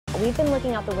We've been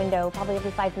looking out the window probably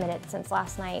every 5 minutes since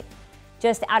last night,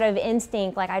 just out of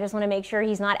instinct, like I just want to make sure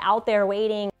he's not out there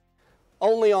waiting.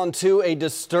 Only on to a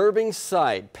disturbing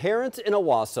sight. Parents in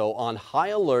Owasso on high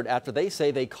alert after they say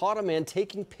they caught a man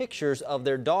taking pictures of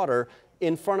their daughter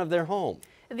in front of their home.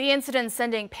 The incident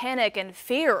sending panic and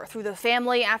fear through the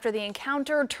family after the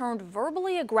encounter turned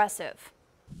verbally aggressive.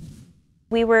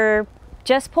 We were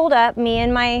just pulled up, me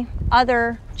and my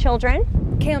other children.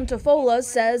 Cam Tofola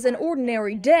says an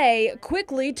ordinary day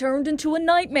quickly turned into a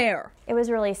nightmare. It was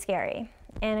really scary.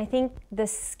 And I think the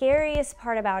scariest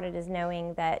part about it is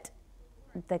knowing that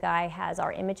the guy has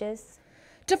our images.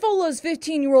 Tofola's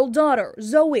 15-year-old daughter,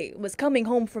 Zoe, was coming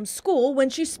home from school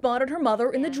when she spotted her mother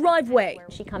in the driveway.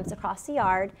 She comes across the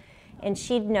yard and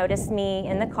she'd noticed me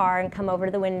in the car and come over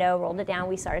to the window, rolled it down.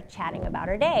 We started chatting about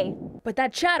her day. But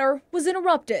that chatter was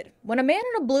interrupted when a man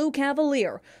in a blue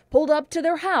Cavalier pulled up to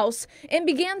their house and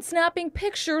began snapping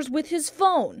pictures with his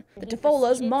phone. The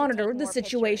Tofolas monitored the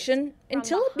situation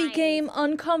until it became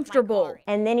uncomfortable.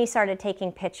 And then he started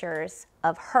taking pictures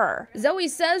of her. Zoe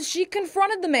says she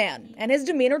confronted the man and his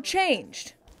demeanor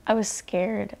changed. I was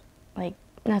scared, like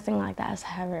nothing like that has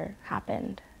ever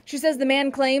happened. She says the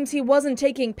man claims he wasn't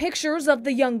taking pictures of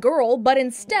the young girl, but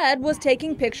instead was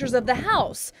taking pictures of the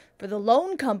house for the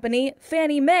loan company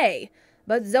Fannie Mae.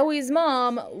 But Zoe's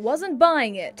mom wasn't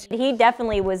buying it. He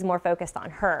definitely was more focused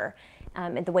on her,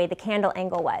 and the way the candle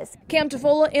angle was. Cam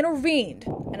Tofola intervened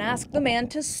and asked the man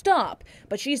to stop,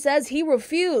 but she says he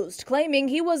refused, claiming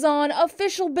he was on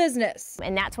official business.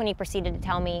 And that's when he proceeded to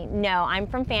tell me, no, I'm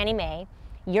from Fannie Mae.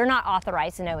 You're not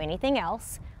authorized to know anything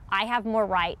else. I have more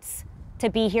rights to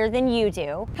be here than you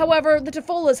do. However, the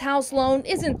Tofola's house loan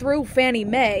isn't through Fannie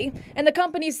Mae, and the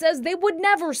company says they would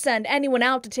never send anyone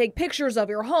out to take pictures of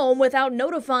your home without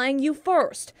notifying you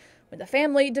first. When the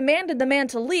family demanded the man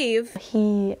to leave,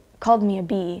 he called me a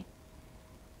bee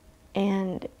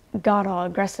and got all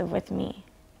aggressive with me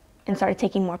and started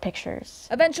taking more pictures.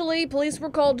 Eventually, police were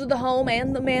called to the home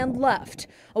and the man left.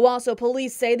 Owasso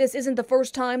police say this isn't the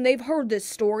first time they've heard this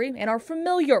story and are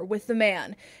familiar with the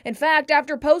man. In fact,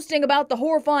 after posting about the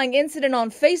horrifying incident on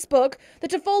Facebook, the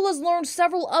Tofolas learned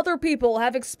several other people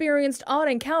have experienced odd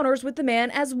encounters with the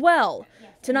man as well.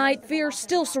 Tonight, fear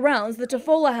still surrounds the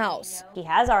Tofola house. He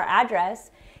has our address.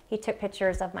 He took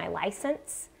pictures of my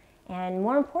license. And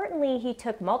more importantly, he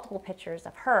took multiple pictures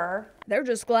of her. They're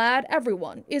just glad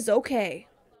everyone is okay.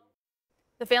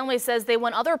 The family says they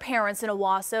want other parents in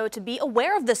Owasso to be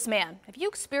aware of this man. If you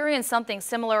experience something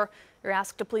similar, you're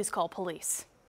asked to please call police.